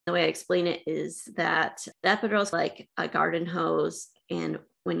The way I explain it is that the epidural is like a garden hose. And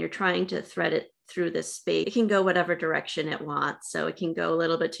when you're trying to thread it through this space, it can go whatever direction it wants. So it can go a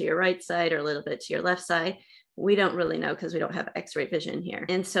little bit to your right side or a little bit to your left side. We don't really know because we don't have x-ray vision here.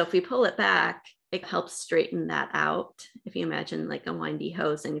 And so if we pull it back, it helps straighten that out. If you imagine like a windy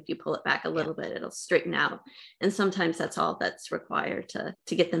hose, and if you pull it back a little bit, it'll straighten out. And sometimes that's all that's required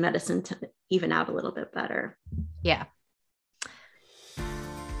to get the medicine to even out a little bit better. Yeah.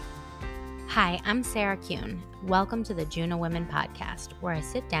 Hi, I'm Sarah Kuhn. Welcome to the Juno Women Podcast, where I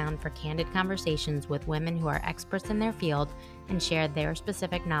sit down for candid conversations with women who are experts in their field and share their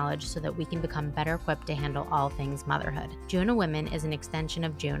specific knowledge so that we can become better equipped to handle all things motherhood. Juno Women is an extension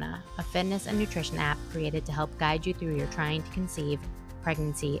of Juna, a fitness and nutrition app created to help guide you through your trying to conceive,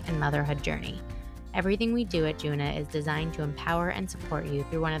 pregnancy, and motherhood journey. Everything we do at Juna is designed to empower and support you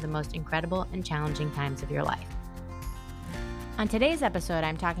through one of the most incredible and challenging times of your life. On today's episode,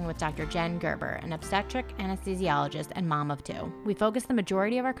 I'm talking with Dr. Jen Gerber, an obstetric anesthesiologist and mom of two. We focus the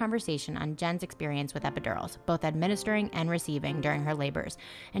majority of our conversation on Jen's experience with epidurals, both administering and receiving during her labors,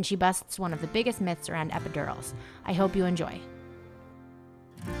 and she busts one of the biggest myths around epidurals. I hope you enjoy.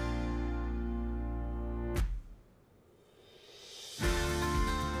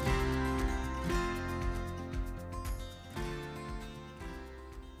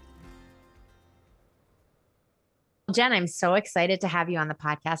 Jen, I'm so excited to have you on the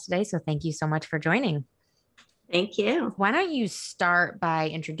podcast today. So thank you so much for joining. Thank you. Why don't you start by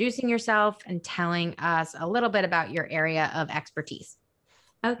introducing yourself and telling us a little bit about your area of expertise?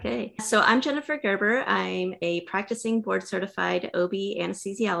 Okay. So I'm Jennifer Gerber. I'm a practicing board certified OB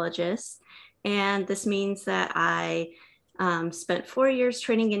anesthesiologist. And this means that I spent 4 years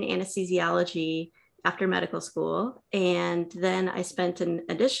training in anesthesiology after medical school. And then I spent an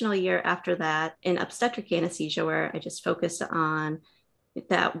additional year after that in obstetric anesthesia, where I just focused on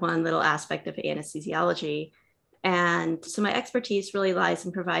that one little aspect of anesthesiology. And so my expertise really lies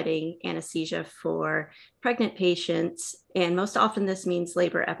in providing anesthesia for pregnant patients. And most often this means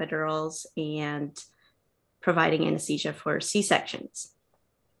labor epidurals and providing anesthesia for C-sections.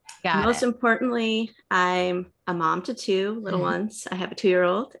 Most importantly, I'm a mom to two little ones. I have a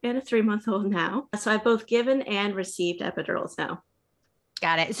 2-year-old and a 3-month-old now. So I've both given and received epidurals now.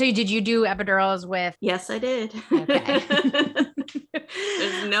 Got it. So did you do epidurals with? Yes, I did. Okay.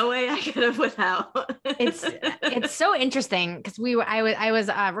 There's no way I could have without. It's so interesting because I was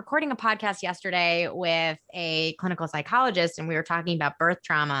recording a podcast yesterday with a clinical psychologist, and we were talking about birth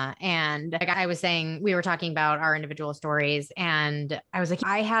trauma. And like I was saying, we were talking about our individual stories, and I was like,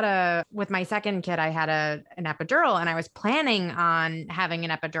 with my second kid, I had an epidural, and I was planning on having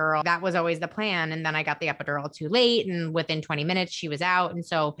an epidural. That was always the plan. And then I got the epidural too late, and within 20 minutes she was out. And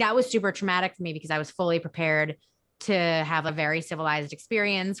so that was super traumatic for me because I was fully prepared to have a very civilized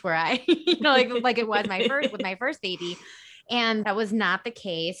experience where I, like it was with my first baby. And that was not the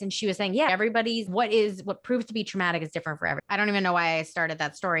case. And she was saying, yeah, what proves to be traumatic is different for everyone. I don't even know why I started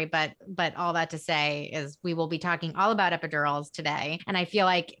that story, but all that to say is we will be talking all about epidurals today. And I feel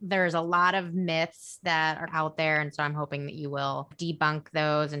like there's a lot of myths that are out there. And so I'm hoping that you will debunk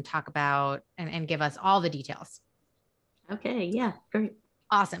those and talk about and give us all the details. Okay. Yeah. Great.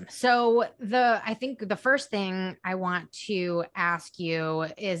 Awesome. So I think the first thing I want to ask you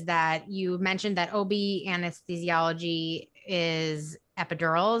is that you mentioned that OB anesthesiology is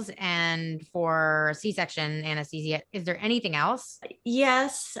epidurals, and for C-section anesthesia, is there anything else?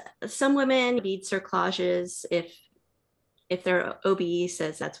 Yes. Some women need cerclages if their OB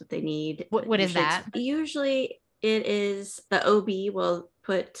says that's what they need. What is that? Usually it is the OB will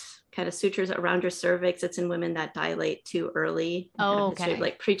put kind of sutures around your cervix. It's in women that dilate too early. Oh, okay.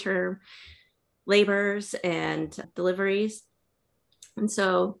 Like preterm labors and deliveries. And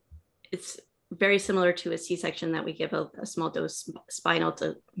so it's very similar to a C-section that we give a small dose spinal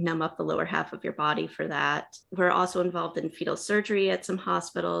to numb up the lower half of your body for that. We're also involved in fetal surgery at some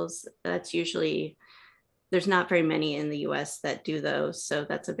hospitals. That's usually, there's not very many in the US that do those. So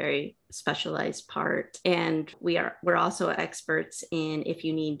that's a very specialized part. And we're also experts in if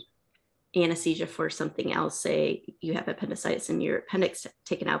you need anesthesia for something else, say you have appendicitis and your appendix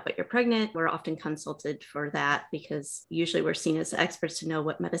taken out, but you're pregnant, we're often consulted for that because usually we're seen as experts to know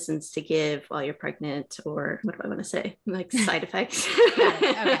what medicines to give while you're pregnant, or what do I want to say? Like side effects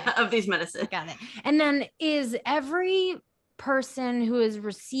of these medicines. Got it. And then is every person who is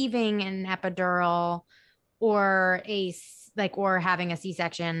receiving an epidural or having a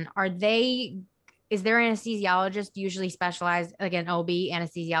C-section, is their anesthesiologist usually specialized, like an OB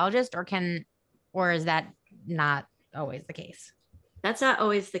anesthesiologist, or is that not always the case? That's not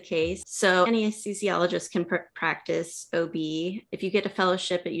always the case. So any anesthesiologist can practice OB. If you get a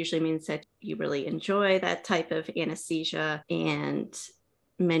fellowship, it usually means that you really enjoy that type of anesthesia. And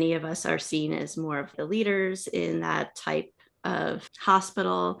many of us are seen as more of the leaders in that type of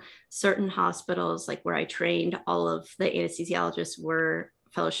hospital. Certain hospitals, like where I trained, all of the anesthesiologists were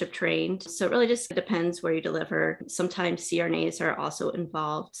fellowship trained. So it really just depends where you deliver. Sometimes CRNAs are also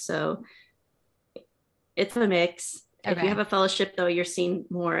involved. So it's a mix. Okay. If you have a fellowship, though, you're seen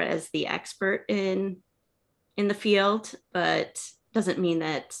more as the expert in the field, but doesn't mean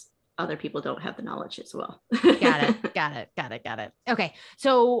that other people don't have the knowledge as well. Got it. Okay.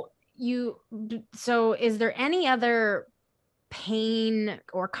 So is there any other pain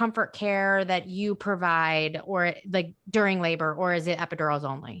or comfort care that you provide, or like during labor, or is it epidurals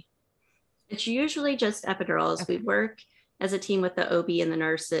only? It's usually just epidurals. Okay. We work as a team with the OB and the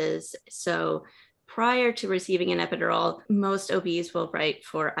nurses. So prior to receiving an epidural, most OBs will write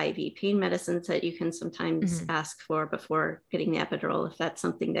for IV pain medicines that you can sometimes ask for before getting the epidural, if that's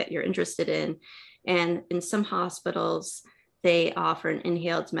something that you're interested in. And in some hospitals, they offer an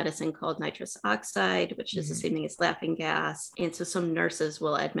inhaled medicine called nitrous oxide, which is the same thing as laughing gas. And so some nurses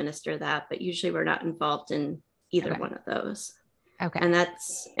will administer that, but usually we're not involved in either one of those. Okay.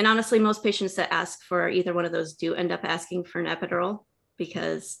 And honestly, most patients that ask for either one of those do end up asking for an epidural,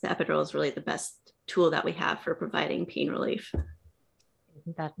 because the epidural is really the best tool that we have for providing pain relief.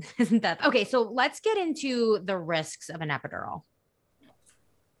 Isn't that okay? So let's get into the risks of an epidural.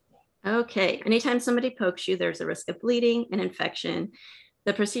 Okay. Anytime somebody pokes you, there's a risk of bleeding and infection.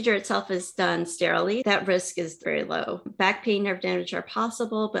 The procedure itself is done sterilely. That risk is very low. Back pain, nerve damage are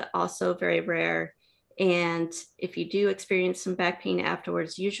possible, but also very rare. And if you do experience some back pain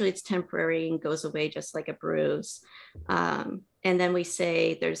afterwards, usually it's temporary and goes away just like a bruise. And then we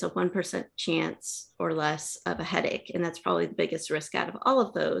say there's a 1% chance or less of a headache. And that's probably the biggest risk out of all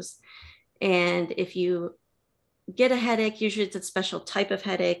of those. And if you get a headache, usually it's a special type of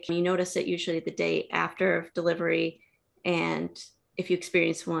headache. You notice it usually the day after delivery. And if you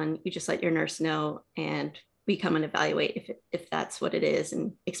experience one, you just let your nurse know, and we come and evaluate if that's what it is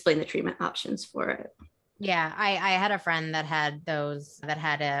and explain the treatment options for it. Yeah, I had a friend that had those,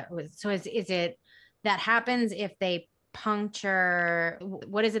 so is it that happens if they puncture?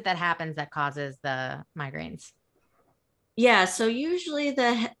 What is it that happens that causes the migraines? Yeah, so usually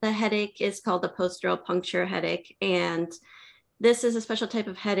the headache is called a post-dural puncture headache. And this is a special type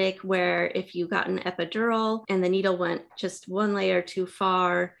of headache where if you got an epidural and the needle went just one layer too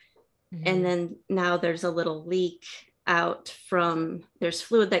far, and then now there's a little leak out there's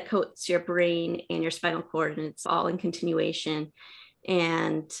fluid that coats your brain and your spinal cord, and it's all in continuation.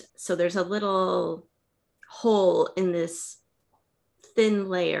 And so there's a little hole in this thin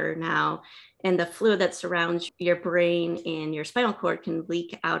layer now, and the fluid that surrounds your brain and your spinal cord can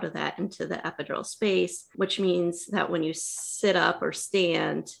leak out of that into the epidural space, which means that when you sit up or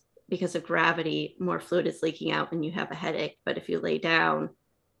stand, because of gravity, more fluid is leaking out and you have a headache. But if you lay down,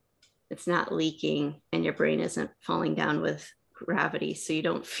 it's not leaking and your brain isn't falling down with gravity, so you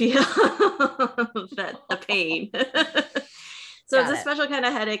don't feel the pain. So it's a special kind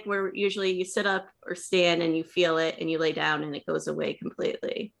of headache where usually you sit up or stand and you feel it, and you lay down and it goes away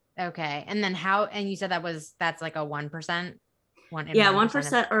completely. Okay. And then and you said that's like a 1%?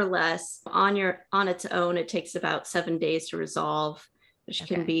 1% or less. On its own, it takes about 7 days to resolve, which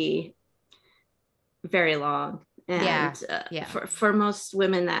can be very long. And for most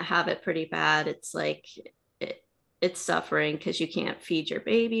women that have it pretty bad, it's like it's suffering because you can't feed your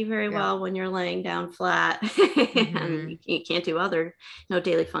baby very well when you're laying down flat, and you can't do other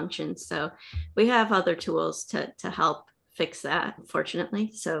daily functions. So we have other tools to help fix that,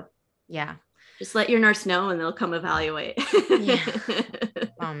 fortunately. So just let your nurse know and they'll come evaluate.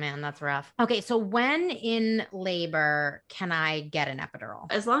 Oh man, that's rough. Okay. So when in labor can I get an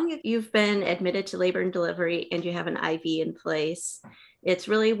epidural? As long as you've been admitted to labor and delivery and you have an IV in place, it's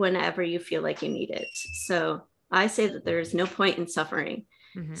really whenever you feel like you need it. So I say that there's no point in suffering.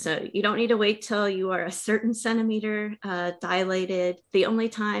 So you don't need to wait till you are a certain centimeter dilated. The only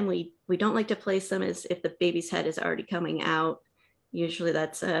time we don't like to place them is if the baby's head is already coming out. Usually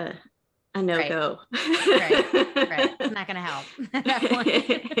that's a no-go. Right. It's not going to help at that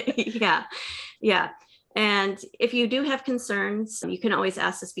point. Yeah. And if you do have concerns, you can always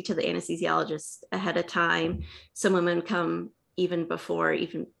ask to speak to the anesthesiologist ahead of time. Some women come even before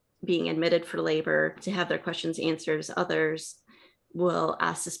even being admitted for labor to have their questions answered. Others will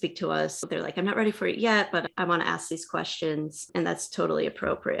ask to speak to us. They're like, I'm not ready for it yet, but I want to ask these questions. And that's totally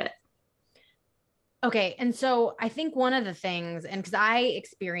appropriate. Okay. And so I think one of the things, and because I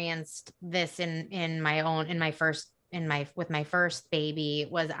experienced this in my first with my first baby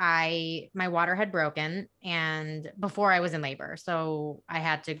was my water had broken and before I was in labor. So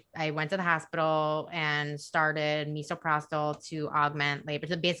I went to the hospital and started misoprostol to augment labor.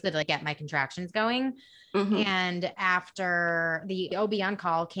 So basically to like get my contractions going. Mm-hmm. And after the OB on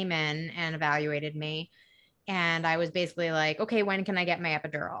call came in and evaluated me, and I was basically like, okay, when can I get my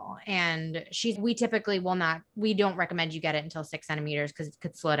epidural? And we don't recommend you get it until 6 centimeters because it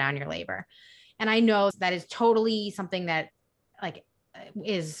could slow down your labor. And I know that is totally something that like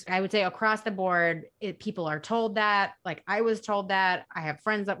I would say across the board, people are told that. Like I was told that. I have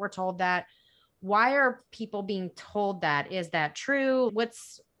friends that were told that. Why are people being told that? Is that true?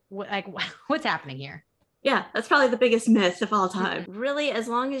 What's happening here? Yeah, that's probably the biggest myth of all time. Really, as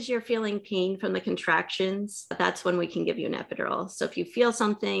long as you're feeling pain from the contractions, that's when we can give you an epidural. So if you feel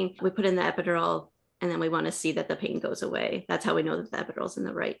something, we put in the epidural and then we want to see that the pain goes away. That's how we know that the epidural is in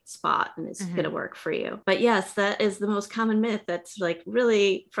the right spot and it's going to work for you. But yes, that is the most common myth. That's like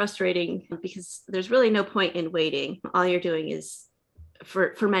really frustrating because there's really no point in waiting. All you're doing is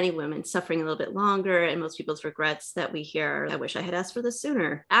for many women suffering a little bit longer, and most people's regrets that we hear, I wish I had asked for this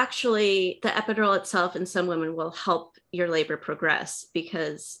sooner. Actually, the epidural itself in some women will help your labor progress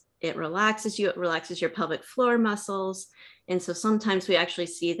because it relaxes you, it relaxes your pelvic floor muscles. And so sometimes we actually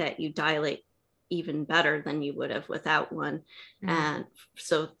see that you dilate even better than you would have without one. And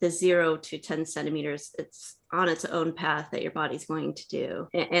so the 0 to 10 centimeters, it's on its own path that your body's going to do.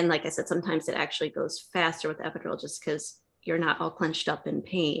 And like I said, sometimes it actually goes faster with epidural just because you're not all clenched up in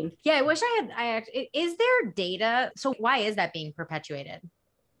pain. Yeah, I wish is there data? So why is that being perpetuated?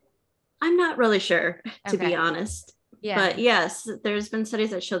 I'm not really sure, to be honest. Yeah. But yes, there's been studies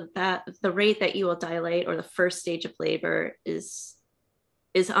that show that the rate that you will dilate or the first stage of labor is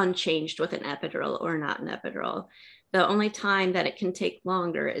unchanged with an epidural or not an epidural. The only time that it can take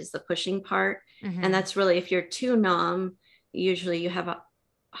longer is the pushing part. And that's really if you're too numb, usually you have a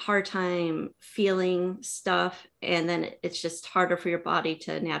hard time feeling stuff, and then it's just harder for your body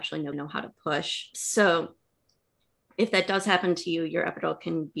to naturally know how to push. So if that does happen to you, your epidural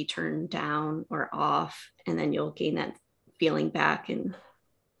can be turned down or off, and then you'll gain that feeling back and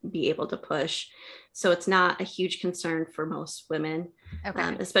be able to push. So it's not a huge concern for most women,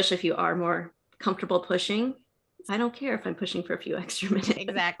 especially if you are more comfortable pushing. I don't care if I'm pushing for a few extra minutes.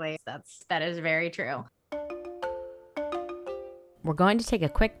 Exactly. That is very true. We're going to take a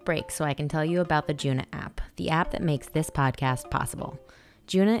quick break so I can tell you about the Juna app, the app that makes this podcast possible.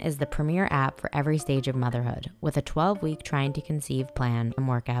 Juna is the premier app for every stage of motherhood, with a 12-week trying to conceive plan and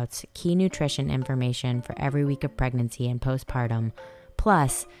workouts, key nutrition information for every week of pregnancy and postpartum,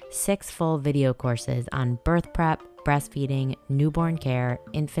 plus 6 full video courses on birth prep, breastfeeding, newborn care,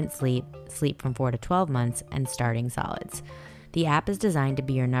 infant sleep, sleep from 4 to 12 months, and starting solids. The app is designed to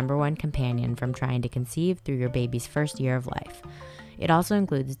be your number one companion from trying to conceive through your baby's first year of life. It also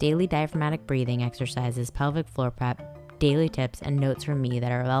includes daily diaphragmatic breathing exercises, pelvic floor prep, daily tips, and notes from me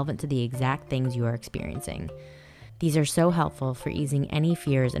that are relevant to the exact things you are experiencing. These are so helpful for easing any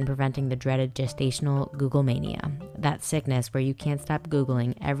fears and preventing the dreaded gestational Google mania, that sickness where you can't stop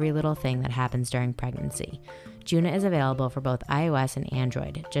Googling every little thing that happens during pregnancy. Juna is available for both iOS and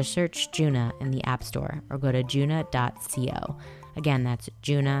Android. Just search Juna in the App Store or go to juna.co. Again, that's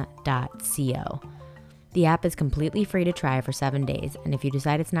juna.co. The app is completely free to try for 7 days, and if you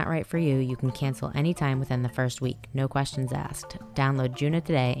decide it's not right for you, you can cancel anytime within the first week. No questions asked. Download Juna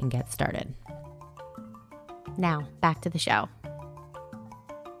today and get started. Now, back to the show.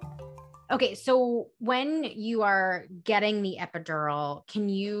 Okay, so when you are getting the epidural, can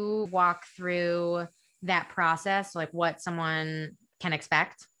you walk through that process, like what someone can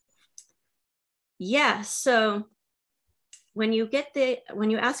expect? Yeah, so when you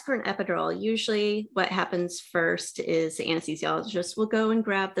ask for an epidural, usually what happens first is the anesthesiologist will go and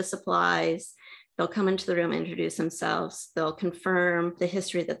grab the supplies. They'll come into the room, introduce themselves. They'll confirm the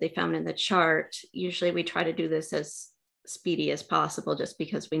history that they found in the chart. Usually we try to do this as speedy as possible, just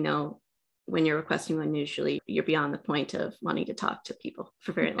because we know when you're requesting one, usually you're beyond the point of wanting to talk to people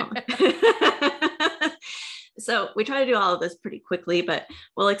for very long. So we try to do all of this pretty quickly, but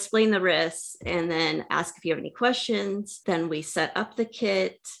we'll explain the risks and then ask if you have any questions. Then we set up the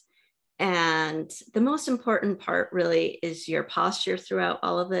kit. And the most important part really is your posture throughout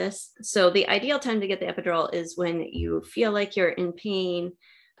all of this. So the ideal time to get the epidural is when you feel like you're in pain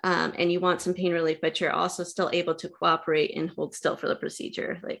and you want some pain relief, but you're also still able to cooperate and hold still for the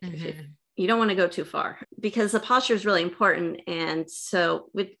procedure. Like if you don't want to go too far, because the posture is really important. And so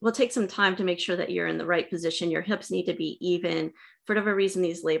we'll take some time to make sure that you're in the right position. Your hips need to be even. For whatever reason,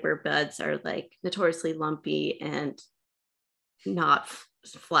 these labor beds are like notoriously lumpy, and not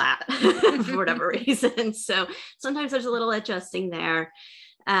flat for whatever reason. So sometimes there's a little adjusting there,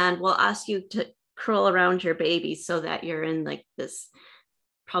 and we'll ask you to curl around your baby so that you're in like this,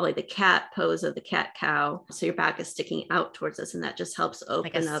 probably the cat pose of the cat cow. So your back is sticking out towards us, and that just helps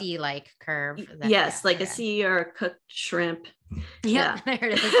open like a up. C-like curve. Yes, like a C or a cooked shrimp. Yeah, there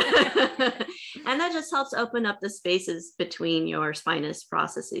it is. And that just helps open up the spaces between your spinous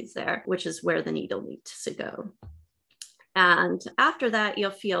processes there, which is where the needle needs to go. And after that,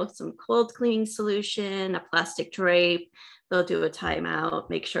 you'll feel some cold cleaning solution, a plastic drape. They'll do a timeout,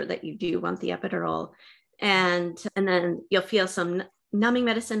 make sure that you do want the epidural. And then you'll feel some numbing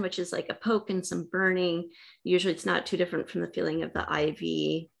medicine, which is like a poke and some burning. Usually it's not too different from the feeling of the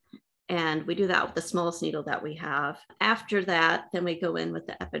IV. And we do that with the smallest needle that we have. After that, then we go in with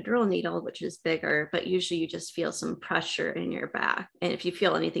the epidural needle, which is bigger, but usually you just feel some pressure in your back. And if you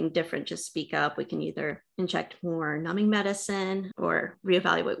feel anything different, just speak up. We can either inject more numbing medicine or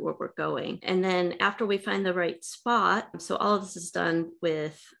reevaluate where we're going. And then after we find the right spot, so all of this is done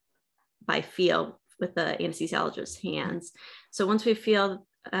by feel with the anesthesiologist's hands. So once we feel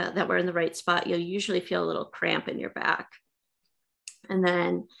that we're in the right spot, you'll usually feel a little cramp in your back. And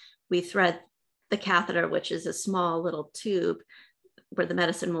then we thread the catheter, which is a small little tube where the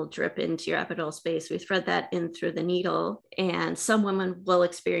medicine will drip into your epidural space. We thread that in through the needle, and some women will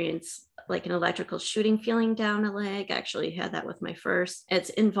experience like an electrical shooting feeling down a leg. I actually had that with my first. It's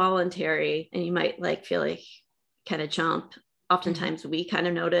involuntary, and you might like feel like kind of jump. Oftentimes we kind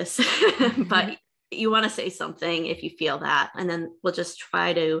of notice, but you want to say something if you feel that, and then we'll just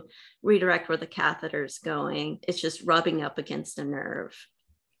try to redirect where the catheter is going. It's just rubbing up against a nerve.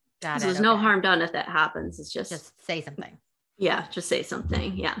 So there's no harm done if that happens. It's just say something. Yeah, just say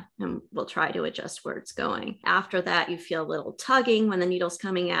something. Yeah. And we'll try to adjust where it's going. After that, you feel a little tugging when the needle's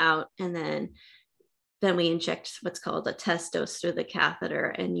coming out. And then we inject what's called a test dose through the catheter.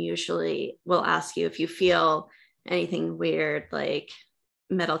 And usually we'll ask you if you feel anything weird, like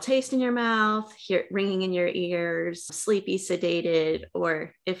metal taste in your mouth, ringing in your ears, sleepy, sedated,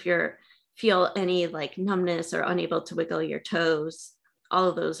 or if you feel any like numbness or unable to wiggle your toes. All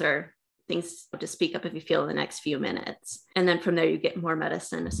of those are things to speak up if you feel in the next few minutes. And then from there, you get more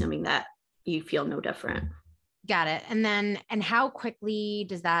medicine, assuming that you feel no different. Got it. And how quickly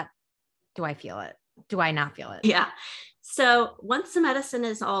do I feel it? Do I not feel it? Yeah. So once the medicine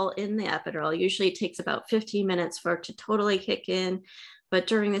is all in the epidural, usually it takes about 15 minutes for it to totally kick in. But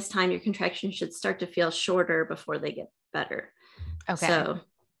during this time, your contractions should start to feel shorter before they get better. Okay. So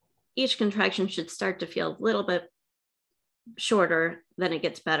each contraction should start to feel a little bit shorter, then it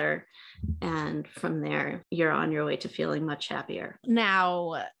gets better, and from there you're on your way to feeling much happier.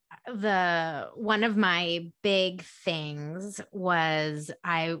 Now, one of my big things was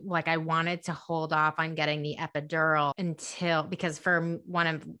I wanted to hold off on getting the epidural because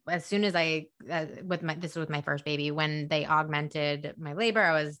as soon as this was with my first baby, when they augmented my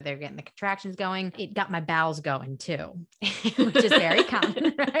labor, they're getting the contractions going. It got my bowels going too, which is very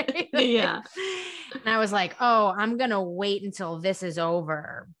common, right? Yeah. And I was like, oh, I'm going to wait until this is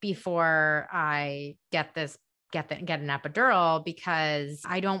over before I get an epidural, because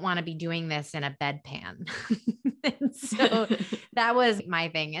I don't want to be doing this in a bedpan. And so that was my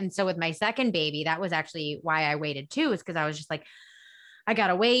thing. And so with my second baby, that was actually why I waited too, is because I was just like, I got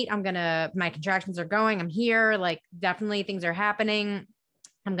to wait. My contractions are going. I'm here. Like, definitely things are happening.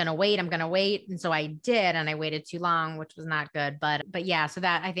 I'm going to wait. And so I did, and I waited too long, which was not good. But yeah, so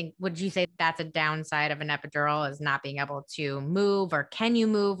that, I think, would you say that's a downside of an epidural, is not being able to move? Or can you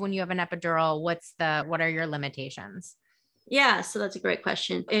move when you have an epidural? What are your limitations? Yeah, so that's a great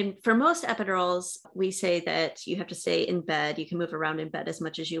question. And for most epidurals, we say that you have to stay in bed. You can move around in bed as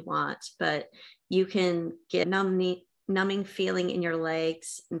much as you want, but you can get numbing feeling in your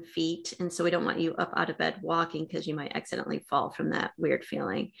legs and feet. And so we don't want you up out of bed walking, because you might accidentally fall from that weird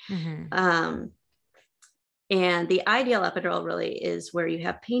feeling. Mm-hmm. And the ideal epidural really is where you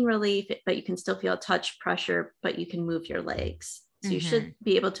have pain relief, but you can still feel touch pressure, but you can move your legs. So you should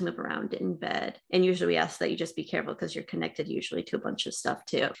be able to move around in bed. And usually we ask that you just be careful, because you're connected usually to a bunch of stuff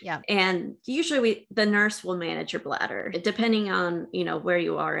too. Yeah. And usually the nurse will manage your bladder, depending on, where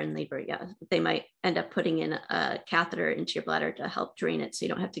you are in labor. Yeah. They might end up putting in a catheter into your bladder to help drain it, so you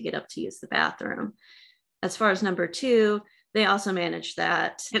don't have to get up to use the bathroom. As far as number 2, they also manage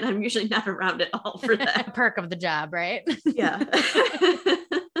that. And I'm usually not around at all for that. Perk of the job, right? Yeah.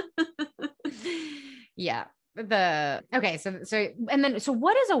 Yeah. So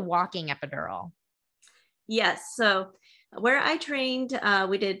what is a walking epidural? Yes. So Where I trained,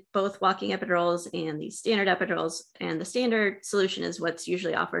 we did both walking epidurals and the standard epidurals. And the standard solution is what's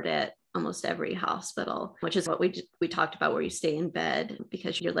usually offered at almost every hospital, which is what we talked about, where you stay in bed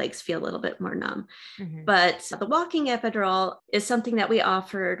because your legs feel a little bit more numb. Mm-hmm. But the walking epidural is something that we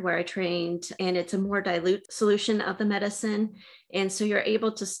offered where I trained, and it's a more dilute solution of the medicine. And so you're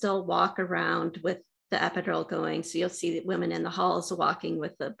able to still walk around with the epidural going. So you'll see women in the halls walking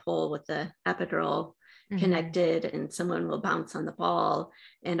with the pole with the epidural connected, and someone will bounce on the ball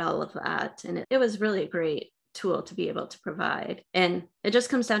and all of that. And it was really a great tool to be able to provide. And it just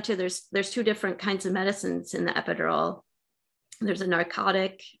comes down to there's two different kinds of medicines in the epidural. There's a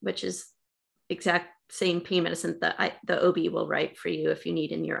narcotic, which is exact same pain medicine that the OB will write for you if you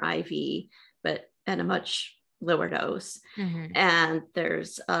need in your IV, but at a much lower dose. Mm-hmm. And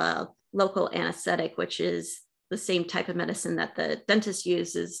there's a local anesthetic, which is the same type of medicine that the dentist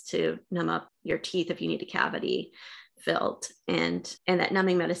uses to numb up your teeth if you need a cavity filled. And that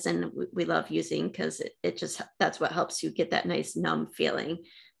numbing medicine we love using because it just, that's what helps you get that nice numb feeling.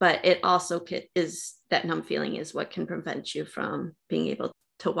 But it also is, that numb feeling is what can prevent you from being able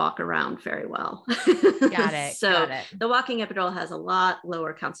to walk around very well. Got it. So got it. The walking epidural has a lot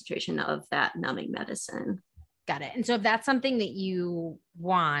lower concentration of that numbing medicine. Got it. And so if that's something that you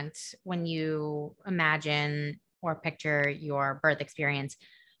want when you imagine or picture your birth experience,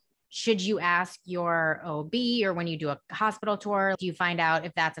 should you ask your OB, or when you do a hospital tour, do you find out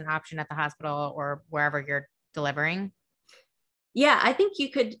if that's an option at the hospital or wherever you're delivering? Yeah, I think you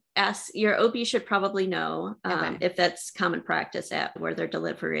could ask your OB, should probably know if that's common practice at where they're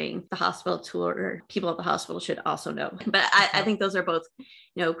delivering. The hospital tour, or people at the hospital should also know. But I think those are both,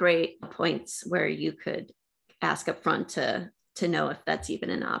 great points where you could ask up front to know if that's even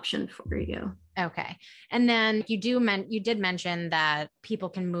an option for you. Okay. And then you did mention that people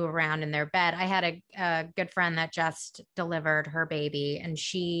can move around in their bed. I had a good friend that just delivered her baby, and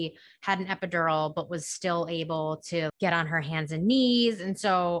she had an epidural, but was still able to get on her hands and knees. And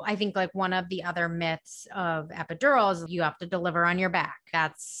so I think like one of the other myths of epidurals, you have to deliver on your back.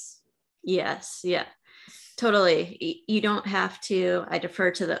 Yes. Yeah. Totally. You don't have to. I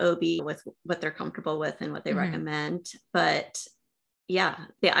defer to the OB with what they're comfortable with and what they recommend. But yeah,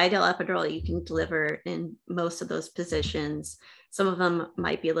 the ideal epidural, you can deliver in most of those positions. Some of them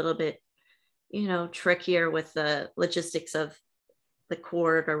might be a little bit, trickier with the logistics of the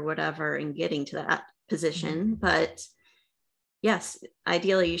cord or whatever and getting to that position. But yes,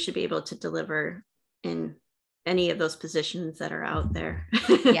 ideally, you should be able to deliver in any of those positions that are out there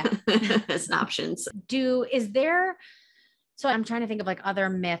as options. So I'm trying to think of like other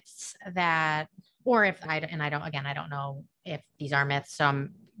myths that, or if I don't know if these are myths, so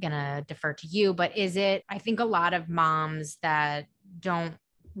I'm going to defer to you, but I think a lot of moms that don't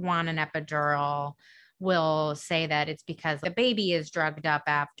want an epidural will say that it's because the baby is drugged up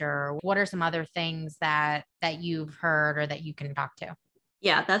after. What are some other things that you've heard or that you can talk to?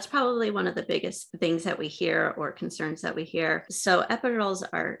 Yeah, that's probably one of the biggest things that we hear, or concerns that we hear. So epidurals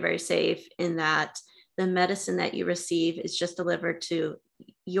are very safe in that the medicine that you receive is just delivered to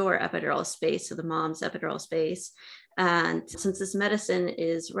your epidural space, so the mom's epidural space. And since this medicine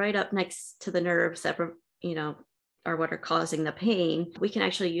is right up next to the nerves that, are what are causing the pain, we can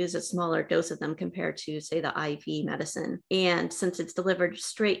actually use a smaller dose of them compared to, say, the IV medicine. And since it's delivered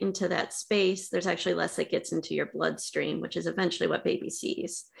straight into that space, there's actually less that gets into your bloodstream, which is eventually what baby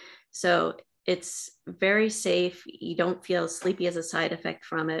sees. So it's very safe. You don't feel sleepy as a side effect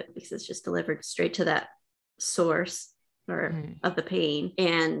from it because it's just delivered straight to that source of the pain.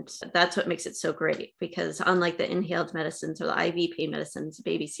 And that's what makes it so great, because unlike the inhaled medicines or the IV pain medicines, the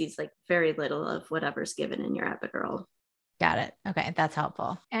baby sees like very little of whatever's given in your epidural. Got it. Okay. That's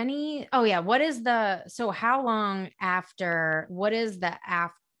helpful. So how long after,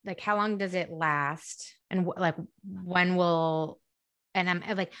 how long does it last? And when will, and I'm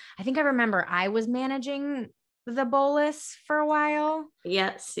like, I think I remember I was managing the bolus for a while.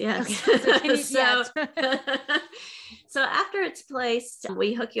 Yes. Okay. So after it's placed,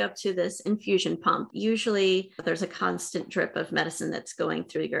 we hook you up to this infusion pump. Usually there's a constant drip of medicine that's going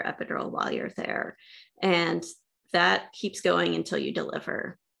through your epidural while you're there. And that keeps going until you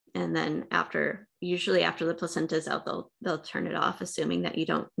deliver. And then usually after the placenta is out, they'll turn it off, assuming that you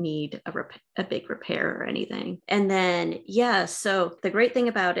don't need a big repair or anything. And then, so the great thing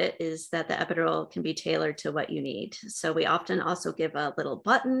about it is that the epidural can be tailored to what you need. So we often also give a little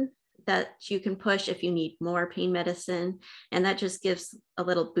button that you can push if you need more pain medicine. And that just gives a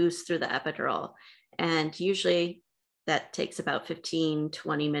little boost through the epidural. And usually that takes about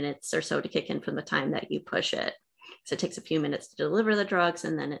 15-20 minutes or so to kick in from the time that you push it. So it takes a few minutes to deliver the drugs,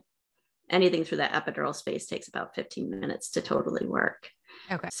 and then anything through that epidural space takes about 15 minutes to totally work.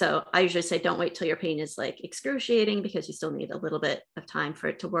 Okay. So I usually say, don't wait till your pain is like excruciating, because you still need a little bit of time for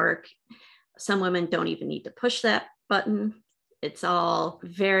it to work. Some women don't even need to push that button. It's all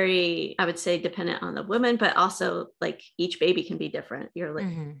very, I would say, dependent on the woman, but also like each baby can be different.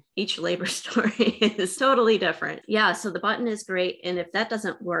 Each labor story is totally different. Yeah. So the button is great. And if that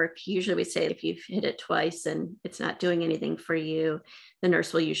doesn't work, usually we say if you've hit it twice and it's not doing anything for you, the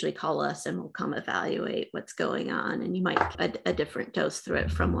nurse will usually call us and we'll come evaluate what's going on. And you might get a different dose through it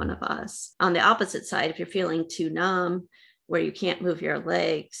from one of us. On the opposite side, if you're feeling too numb, where you can't move your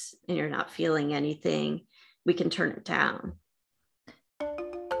legs and you're not feeling anything, we can turn it down.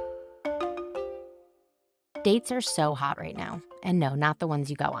 Dates are so hot right now. And no, not the ones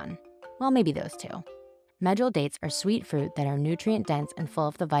you go on. Well, maybe those too. Medjool dates are sweet fruit that are nutrient dense and full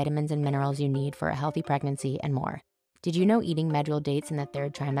of the vitamins and minerals you need for a healthy pregnancy and more. Did you know eating Medjool dates in the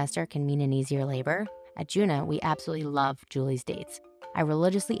 3rd trimester can mean an easier labor? At Juna, we absolutely love Julie's dates. I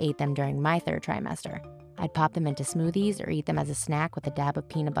religiously ate them during my 3rd trimester. I'd pop them into smoothies or eat them as a snack with a dab of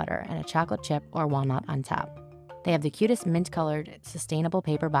peanut butter and a chocolate chip or walnut on top. They have the cutest mint-colored, sustainable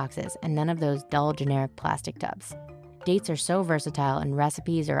paper boxes and none of those dull, generic plastic tubs. Dates are so versatile and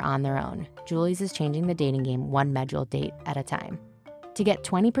recipes are on their own. Julie's is changing the dating game one Medjool date at a time. To get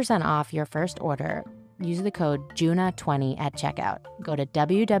 20% off your first order, use the code JUNA20 at checkout. Go to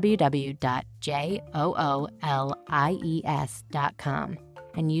www.JOOLIES.com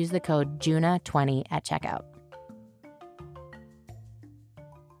and use the code JUNA20 at checkout.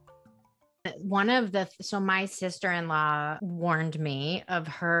 So my sister-in-law warned me of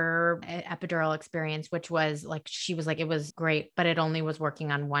her epidural experience, which was like, she was like, it was great, but it only was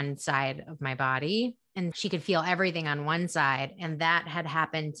working on one side of my body and she could feel everything on one side. And that had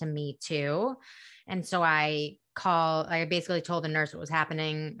happened to me too. And so I basically told the nurse what was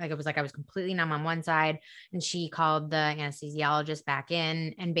happening. Like, it was like, I was completely numb on one side and she called the anesthesiologist back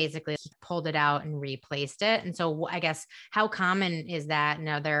in and basically pulled it out and replaced it. And so I guess, how common is that?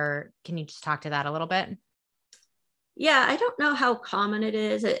 Can you just talk to that a little bit? Yeah, I don't know how common it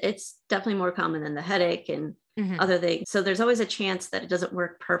is. It's definitely more common than the headache and other things. So there's always a chance that it doesn't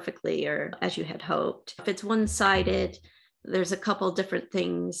work perfectly or as you had hoped. If it's one-sided, there's a couple different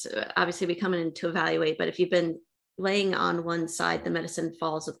things. Obviously, we come in to evaluate, but if you've been laying on one side, the medicine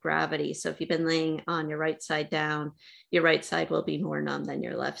falls with gravity. So if you've been laying on your right side down, your right side will be more numb than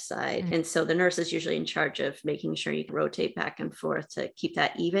your left side. And so the nurse is usually in charge of making sure you can rotate back and forth to keep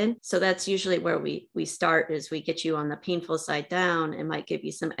that even. So that's usually where we start, is we get you on the painful side down and might give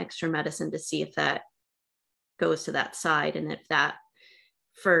you some extra medicine to see if that goes to that side and if that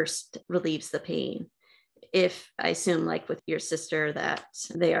first relieves the pain. If I assume, like with your sister, that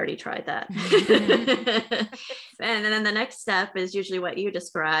they already tried that. And then the next step is usually what you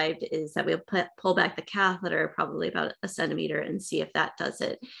described, is that we'll pull back the catheter probably about a centimeter and see if that does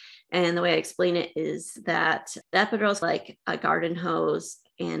it. And the way I explain it is that the epidural is like a garden hose.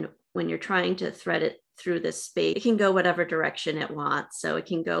 And when you're trying to thread it through this space, it can go whatever direction it wants. So it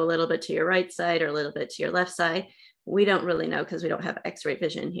can go a little bit to your right side or a little bit to your left side. We don't really know because we don't have X-ray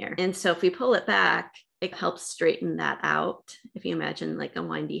vision here. And so if we pull it back, it helps straighten that out. If you imagine like a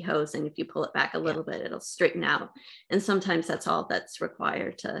windy hose, and if you pull it back a little bit, it'll straighten out. And sometimes that's all that's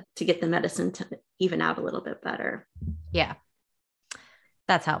required to get the medicine to even out a little bit better. Yeah,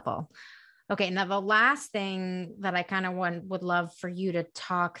 that's helpful. Okay. Now the last thing that I kind of would love for you to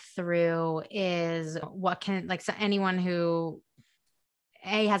talk through is so anyone who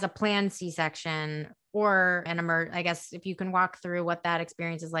has a planned C-section or I guess if you can walk through what that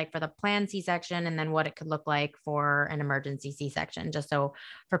experience is like for the planned C-section and then what it could look like for an emergency C-section, just so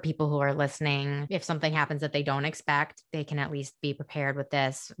for people who are listening, if something happens that they don't expect, they can at least be prepared with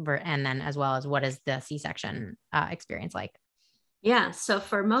this. And then as well as, what is the C-section experience like? Yeah. So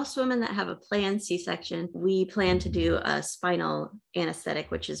for most women that have a planned C-section, we plan to do a spinal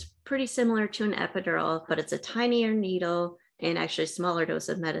anesthetic, which is pretty similar to an epidural, but it's a tinier needle and actually a smaller dose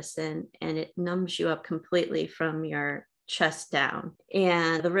of medicine, and it numbs you up completely from your chest down.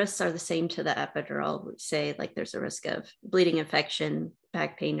 And the risks are the same to the epidural. We say like there's a risk of bleeding, infection,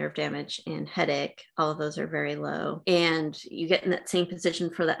 back pain, nerve damage, and headache. All of those are very low. And you get in that same position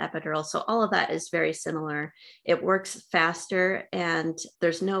for the epidural. So all of that is very similar. It works faster and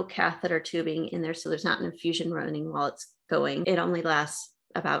there's no catheter tubing in there. So there's not an infusion running while it's going. It only lasts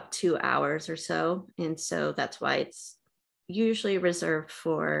about 2 hours or so. And so that's why it's usually reserved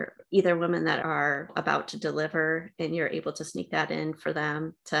for either women that are about to deliver and you're able to sneak that in for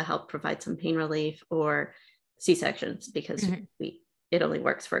them to help provide some pain relief, or C-sections, because it only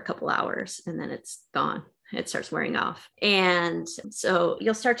works for a couple hours and then it's gone. it starts wearing off. And so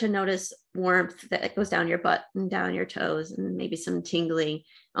you'll start to notice warmth that goes down your butt and down your toes, and maybe some tingling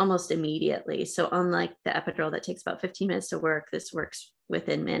almost immediately. So unlike the epidural that takes about 15 minutes to work, this works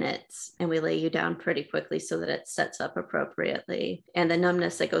within minutes, and we lay you down pretty quickly so that it sets up appropriately. And the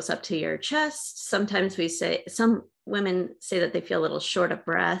numbness that goes up to your chest, sometimes some women say that they feel a little short of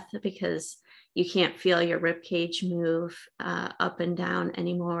breath because you can't feel your rib cage move up and down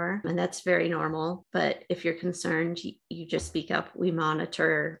anymore. And that's very normal. But if you're concerned, you just speak up. We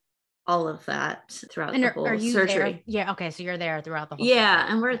monitor all of that throughout the whole surgery. There? Yeah. Okay. So you're there throughout the whole surgery.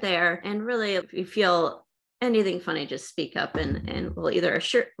 And we're there. And really, if you feel anything funny, just speak up and we'll either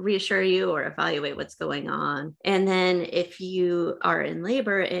reassure you or evaluate what's going on. And then if you are in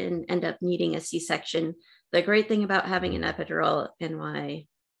labor and end up needing a C-section, the great thing about having an epidural, and why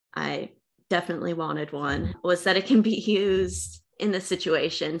I definitely wanted one, was that it can be used in the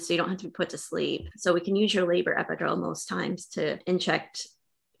situation. So you don't have to be put to sleep. So we can use your labor epidural most times to inject,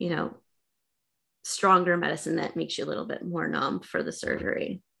 stronger medicine that makes you a little bit more numb for the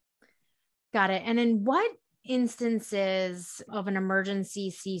surgery. Got it. And in what instances of an emergency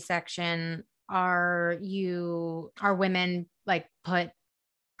C-section are women like put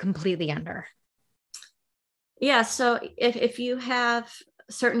completely under? Yeah. So if you have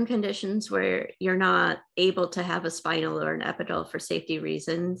certain conditions where you're not able to have a spinal or an epidural for safety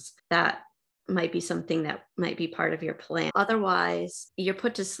reasons, that might be something that might be part of your plan. Otherwise, you're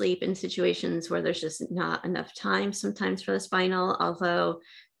put to sleep in situations where there's just not enough time sometimes for the spinal. Although,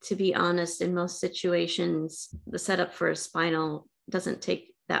 to be honest, in most situations, the setup for a spinal doesn't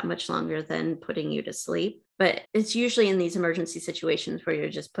take that much longer than putting you to sleep. But it's usually in these emergency situations where you're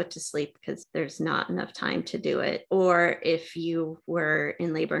just put to sleep because there's not enough time to do it. Or if you were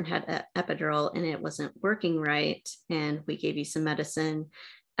in labor and had an epidural and it wasn't working right, and we gave you some medicine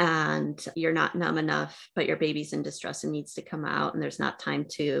and you're not numb enough, but your baby's in distress and needs to come out, and there's not time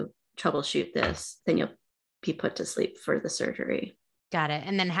to troubleshoot this, then you'll be put to sleep for the surgery. Got it.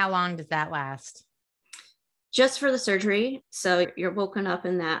 And then how long does that last? Just for the surgery. So you're woken up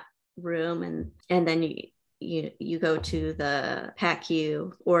in that room, and then you go to the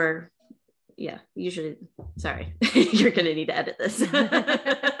PACU, or usually, sorry, you're going to need to edit this.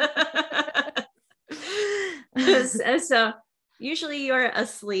 So usually you're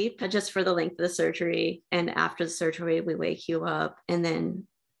asleep just for the length of the surgery. And after the surgery, we wake you up, and then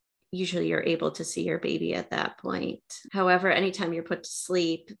usually you're able to see your baby at that point. However, anytime you're put to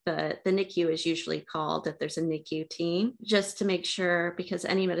sleep, the NICU is usually called if there's a NICU team, just to make sure, because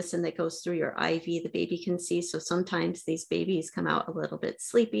any medicine that goes through your IV, the baby can see. So sometimes these babies come out a little bit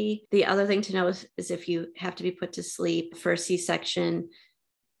sleepy. The other thing to know is if you have to be put to sleep for a C-section,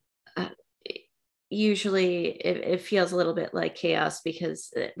 usually it feels a little bit like chaos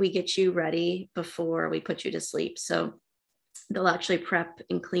because we get you ready before we put you to sleep. So they'll actually prep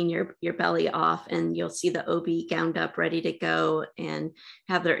and clean your belly off, and you'll see the OB gowned up, ready to go, and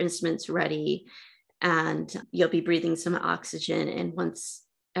have their instruments ready. And you'll be breathing some oxygen. And once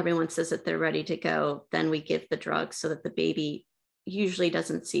everyone says that they're ready to go, then we give the drug so that the baby usually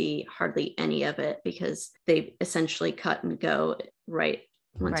doesn't see hardly any of it, because they essentially cut and go right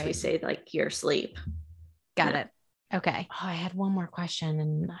once we say like you're asleep. Got it. Okay. Oh, I had one more question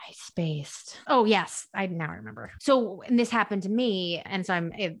and I spaced. Oh, yes. I now remember. So, and this happened to me. And so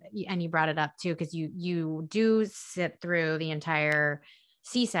and you brought it up too, because you do sit through the entire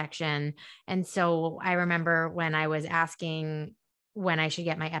C-section. And so I remember when I was asking when I should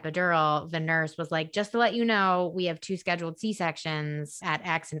get my epidural, the nurse was like, just to let you know, we have 2 scheduled C-sections at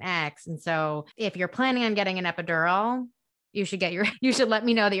X and X. And so if you're planning on getting an epidural, you should let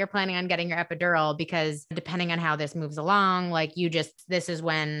me know that you're planning on getting your epidural, because depending on how this moves along, like this is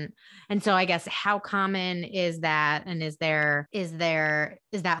when. And so I guess how common is that? And is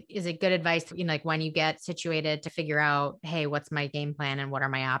it good advice, like when you get situated to figure out, hey, what's my game plan and what are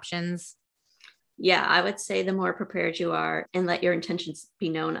my options? Yeah, I would say the more prepared you are and let your intentions be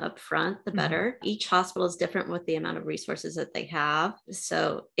known up front, the better. Mm-hmm. Each hospital is different with the amount of resources that they have.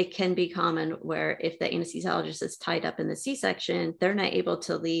 So it can be common where if the anesthesiologist is tied up in the C-section, they're not able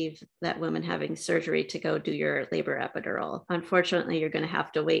to leave that woman having surgery to go do your labor epidural. Unfortunately, you're going to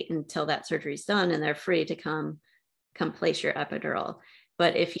have to wait until that surgery is done and they're free to come place your epidural.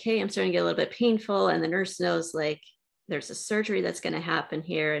 But if, hey, I'm starting to get a little bit painful and the nurse knows like, there's a surgery that's going to happen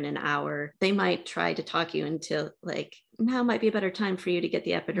here in an hour, they might try to talk you into like, now might be a better time for you to get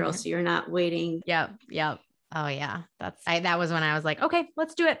the epidural. Mm-hmm. So you're not waiting. Yep. Oh yeah. That was when I was like, okay,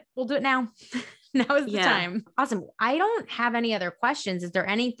 let's do it. We'll do it now. Now is the time. Awesome. I don't have any other questions. Is there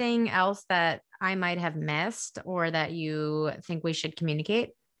anything else that I might have missed or that you think we should communicate?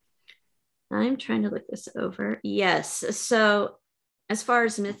 I'm trying to look this over. Yes. So as far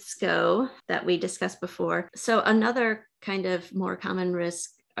as myths go that we discussed before, so another kind of more common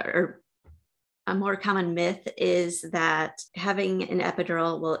risk or a more common myth is that having an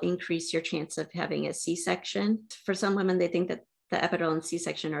epidural will increase your chance of having a C-section. For some women, they think that the epidural and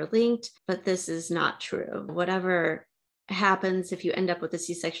C-section are linked, but this is not true. Whatever happens, if you end up with a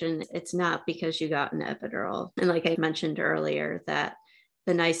C-section, it's not because you got an epidural. And like I mentioned earlier, that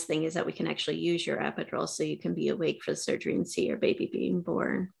the nice thing is that we can actually use your epidural so you can be awake for the surgery and see your baby being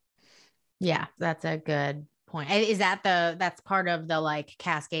born. Yeah, that's a good point. Is that that's part of the like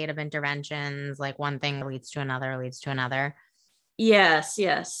cascade of interventions, like one thing leads to another? Yes.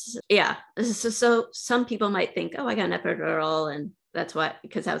 Yeah. So some people might think, oh, I got an epidural and that's why,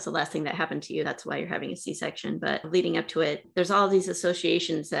 because that was the last thing that happened to you. That's why you're having a C-section. But leading up to it, there's all these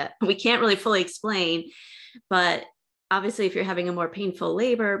associations that we can't really fully explain. But obviously, if you're having a more painful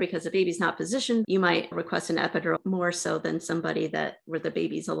labor because the baby's not positioned, you might request an epidural more so than somebody where the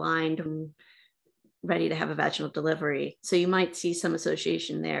baby's aligned and ready to have a vaginal delivery. So you might see some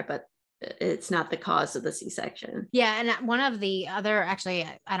association there, but it's not the cause of the C-section. Yeah. And one of the other, actually,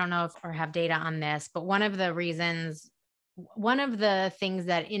 I don't know if or have data on this, but one of the things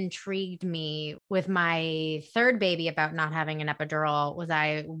that intrigued me with my third baby about not having an epidural was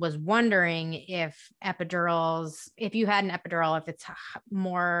I was wondering if you had an epidural,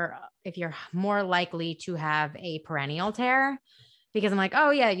 if you're more likely to have a perineal tear, because I'm like,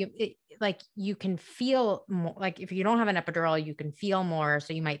 oh yeah, you can feel more, like if you don't have an epidural, you can feel more.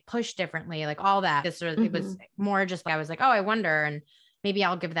 So you might push differently, like all that. It was more just like, I was like, oh, I wonder, and maybe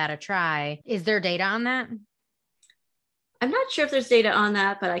I'll give that a try. Is there data on that? I'm not sure if there's data on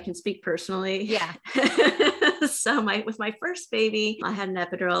that, but I can speak personally. Yeah. So with my first baby, I had an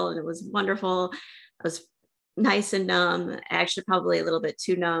epidural and it was wonderful. I was nice and numb, actually probably a little bit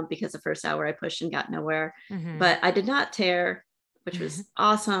too numb because the first hour I pushed and got nowhere, but I did not tear, which was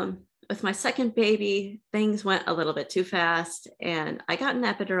awesome. With my second baby, things went a little bit too fast and I got an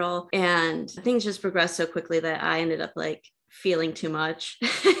epidural and things just progressed so quickly that I ended up like feeling too much.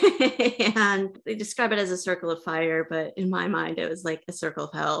 And they describe it as a circle of fire, but in my mind, it was like a circle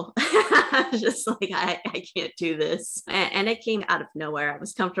of hell. I was just like, I can't do this. And it came out of nowhere. I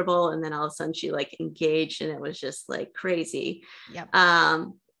was comfortable. And then all of a sudden she like engaged and it was just like crazy. Yep.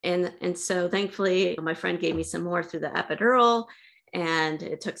 And so thankfully my friend gave me some more through the epidural and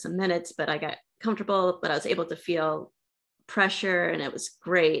it took some minutes, but I got comfortable, but I was able to feel pressure and it was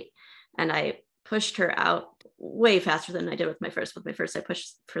great. And I pushed her out way faster than I did with my first. With my first, I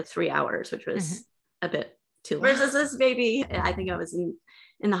pushed for 3 hours, which was a bit too long. Versus this baby, I think I was in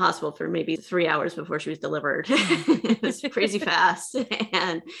the hospital for maybe 3 hours before she was delivered. It was crazy fast,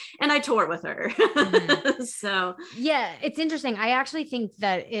 and I tore with her. So yeah, it's interesting. I actually think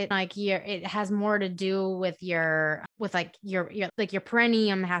that it has more to do with your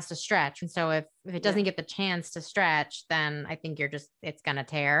perineum has to stretch, and so if it doesn't get the chance to stretch, then I think it's gonna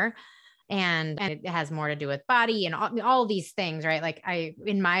tear. And it has more to do with body and all these things, right? Like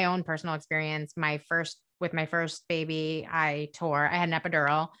in my own personal experience, with my first baby, I had an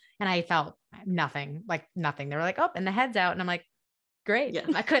epidural and I felt nothing. They were like, oh, and the head's out. And I'm like, great. Yeah.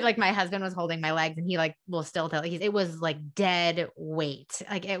 I could, like, my husband was holding my legs and he like will still tell, it was like dead weight.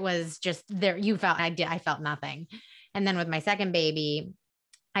 Like it was just there. I felt nothing. And then with my second baby,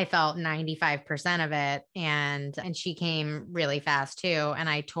 I felt 95% of it. And she came really fast too. And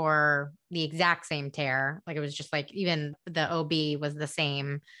I tore the exact same tear. Like it was just like, even the OB was the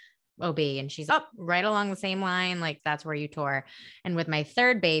same OB and she's up right along the same line. Like that's where you tore. And with my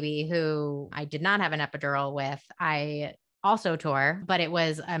third baby, who I did not have an epidural with, I also tore, but it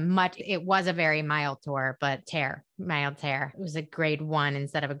was a very mild tear. It was a grade 1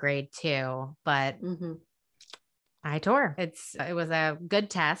 instead of a grade 2, but I tore. It was a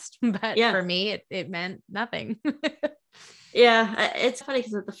good test, but for me, it meant nothing. Yeah. It's funny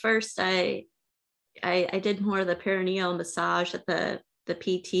because at the first I did more of the perineal massage that the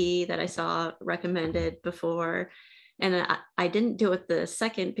PT that I saw recommended before. And I didn't do it the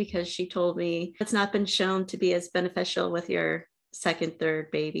second because she told me it's not been shown to be as beneficial with your second,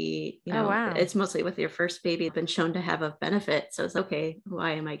 third baby. Oh, wow. It's mostly with your first baby been shown to have a benefit. So it's okay.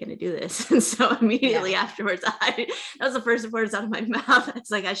 Why am I going to do this? And so immediately afterwards, that was the first words out of my mouth.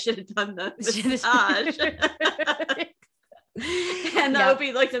 It's like, I should have done the massage. And the OB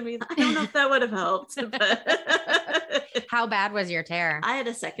looked at me. I don't know if that would have helped. But how bad was your tear? I had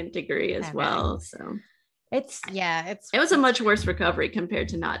a second degree as well. So It was a much worse recovery compared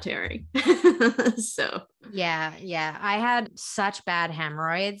to not tearing. So yeah. I had such bad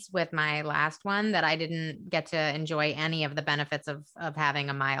hemorrhoids with my last one that I didn't get to enjoy any of the benefits of having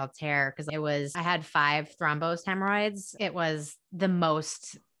a mild tear, because I had 5 thrombosed hemorrhoids. It was the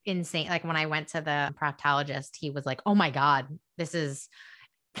most insane. Like when I went to the proctologist, he was like, "Oh my God, this is."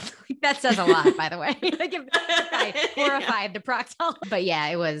 That says a lot, by the way. Like if I horrified the proctologist. But yeah,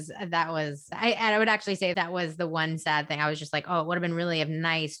 I would actually say that was the one sad thing. I was just like, oh, it would have been really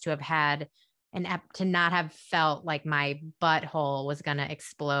nice to have had to not have felt like my butthole was going to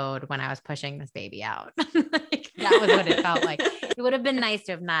explode when I was pushing this baby out. Like, that was what it felt like. It would have been nice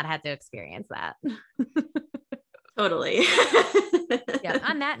to have not had to experience that. Totally. Yeah.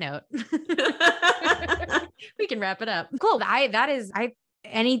 On that note, we can wrap it up. Cool.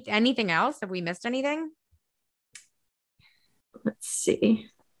 Anything else? Have we missed anything? Let's see.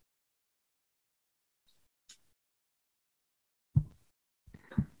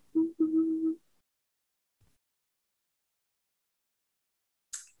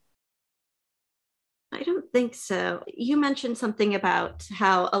 I don't think so. You mentioned something about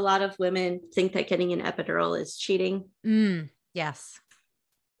how a lot of women think that getting an epidural is cheating. Yes.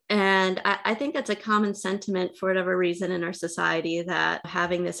 And I think that's a common sentiment for whatever reason in our society, that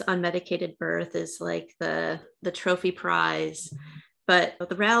having this unmedicated birth is like the trophy prize. But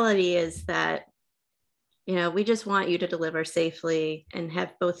the reality is that, we just want you to deliver safely and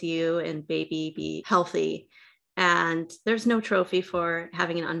have both you and baby be healthy. And there's no trophy for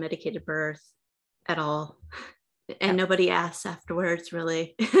having an unmedicated birth at all. And nobody asks afterwards,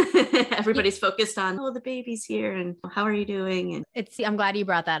 really. Everybody's focused on, oh, the baby's here and how are you doing? And I'm glad you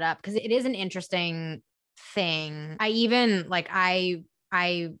brought that up, because it is an interesting thing. I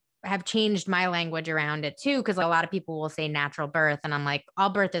have changed my language around it too, because a lot of people will say natural birth, and I'm like, all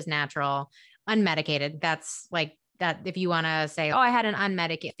birth is natural, unmedicated. That's like that. If you want to say, oh, I had an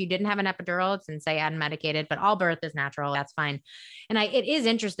unmedicated, if you didn't have an epidural, it's and say unmedicated, but all birth is natural. That's fine. And it is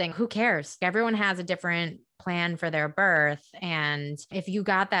interesting. Who cares? Everyone has a different plan for their birth. And if you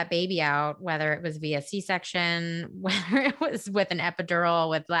got that baby out, whether it was via C-section, whether it was with an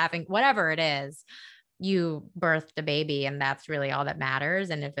epidural, with laughing, whatever it is, you birthed a baby, and that's really all that matters.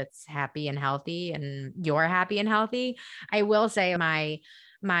 And if it's happy and healthy and you're happy and healthy, I will say my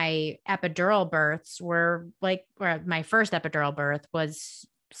epidural births were like, or my first epidural birth was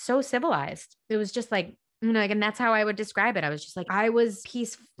so civilized. It was just like, and that's how I would describe it. I was just like, I was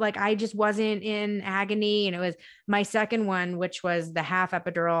peaceful. Like I just wasn't in agony. And it was my second one, which was the half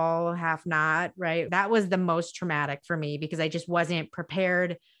epidural, half not, right? That was the most traumatic for me, because I just wasn't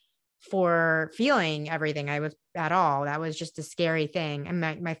prepared for feeling everything I was at all. That was just a scary thing. And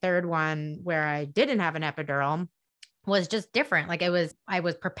my third one, where I didn't have an epidural, was just different. Like I was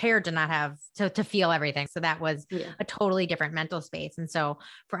prepared to not have to feel everything. So that was a totally different mental space. And so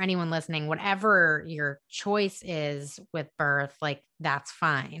for anyone listening, whatever your choice is with birth, like that's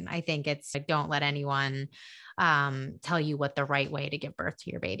fine. I think it's like, don't let anyone tell you what the right way to give birth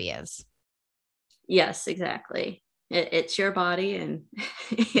to your baby is. Yes, exactly. It's your body, and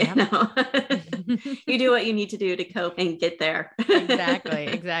you do what you need to do to cope and get there.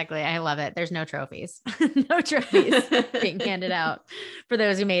 Exactly. I love it. There's no trophies, no trophies being handed out for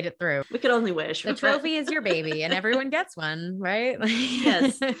those who made it through. We could only wish. The trophy is your baby, and everyone gets one, right?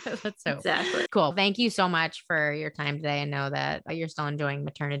 Yes, that's so exactly cool. Thank you so much for your time today. I know that you're still enjoying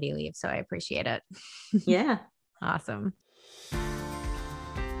maternity leave, so I appreciate it. Yeah. Awesome.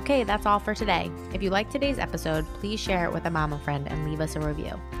 Okay, that's all for today. If you liked today's episode, please share it with a mama friend and leave us a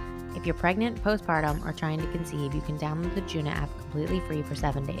review. If you're pregnant, postpartum, or trying to conceive, you can download the Juna app completely free for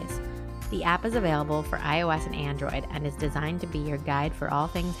 7 days. The app is available for iOS and Android and is designed to be your guide for all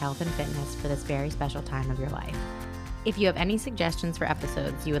things health and fitness for this very special time of your life. If you have any suggestions for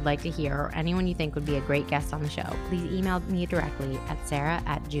episodes you would like to hear, or anyone you think would be a great guest on the show, please email me directly at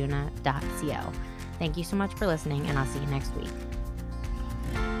sarah@juna.co. Thank you so much for listening, and I'll see you next week.